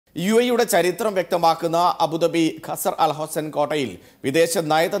UAEയുടെ ചരിത്രം വ്യക്തമാക്കുന്ന അബുദാബി ഖസർ അൽ ഹൊസൻ കോട്ടയിൽ വിദേശ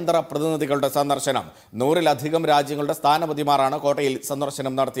നയതന്ത്ര പ്രതിനിധികളുടെ സന്ദർശനം 100-ലധികം രാജ്യങ്ങളുടെ സ്ഥാനപതിമാരാണ് കോട്ടയിൽ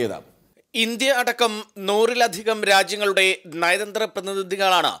സന്ദർശനം നടത്തിയത്. ഇന്ത്യ അടക്കം 100-ലധികം രാജ്യങ്ങളുടെ നയതന്ത്ര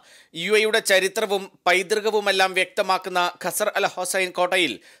പ്രതിനിധികളാണ് UAEയുടെ ചരിത്രവും പൈതൃകവുമെല്ലാം വ്യക്തമാക്കുന്ന ഖസർ അൽ ഹൊസൈൻ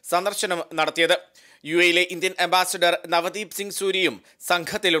കോട്ടയിൽ സന്ദർശനം നടത്തിയത്. UAEയിലെ Indian ambassador Navdeep Singh സൂരിയും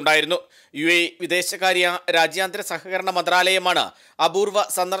സംഘത്തിലുണ്ടായിരുന്നു. UAE വിദേശകാര്യ രാജ്യാന്തര സഹകരണ മന്ത്രാലയമാണ് അപൂർവ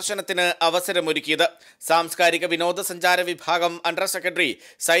സന്ദർശനത്തിന് അവസരമൊരുക്കിയത്. സാംസ്കാരിക വിനോദസഞ്ചാര വിഭാഗം അണ്ടർ സെക്രട്ടറി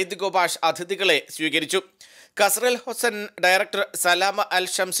സയ്യിദ് ഗോബാഷ് അതിഥികളെ സ്വീകരിച്ചു. ഖസർ അൽ ഹൊസൻ ഡയറക്ടർ സലാമ അൽ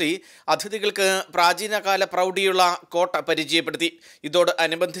ഷംസി അതിഥികൾക്ക് പ്രാചീനകാല പ്രൗഢിയുള്ള കോട്ട പരിചയപ്പെടുത്തി.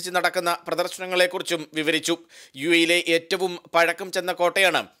 ഇതോടനുബന്ധിച്ച് നടക്കുന്ന പ്രദർശനങ്ങളെക്കുറിച്ചും വിവരിച്ചു. UAEയിലെ ഏറ്റവും പഴക്കം ചെന്ന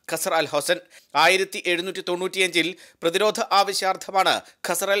കോട്ടയാണ് ഖസർ അൽ ഹൊസൻ. 1795-ൽ പ്രതിരോധ ആവശ്യാർത്ഥമാണ്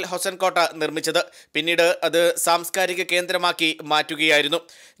ഖസർ അൽ ഹൊസൻ കോട്ട നിർമ്മിച്ചത്. പിന്നീട് അത് സാംസ്കാരിക കേന്ദ്രമാക്കി മാറ്റുകയായിരുന്നു.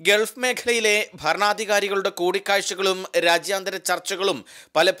 ഗൾഫ് മേഖലയിലെ ഭരണാധികാരികളുടെ കൂടിക്കാഴ്ചകളും രാജ്യാന്തര ചർച്ചകളും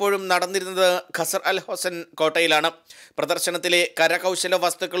പലപ്പോഴും നടന്നിരുന്നത് ഖസർ അൽ ഹൊസൻ കോട്ടയിലാണ്. പ്രദർശനത്തിലെ കരകൗശല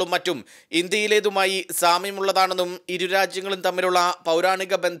വസ്തുക്കളും മറ്റും ഇന്ത്യയിലേതുമായി സാമ്യമുള്ളതാണെന്നും ഇരു രാജ്യങ്ങളും തമ്മിലുള്ള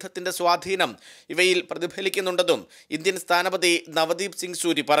പൗരാണിക ബന്ധത്തിന്റെ സ്വാധീനം ഇവയിൽ പ്രതിഫലിക്കുന്നുണ്ടെന്നും ഇന്ത്യൻ സ്ഥാനപതി നവദീപ് സിംഗ്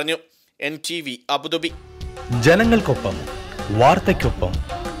സൂരി പറഞ്ഞു. NTV Abu Dhabi. ജനങ്ങൾക്കൊപ്പം വാർത്തയ്ക്കൊപ്പം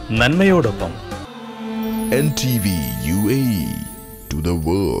നന്മയോടൊപ്പം. NTV UAE to the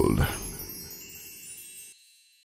world.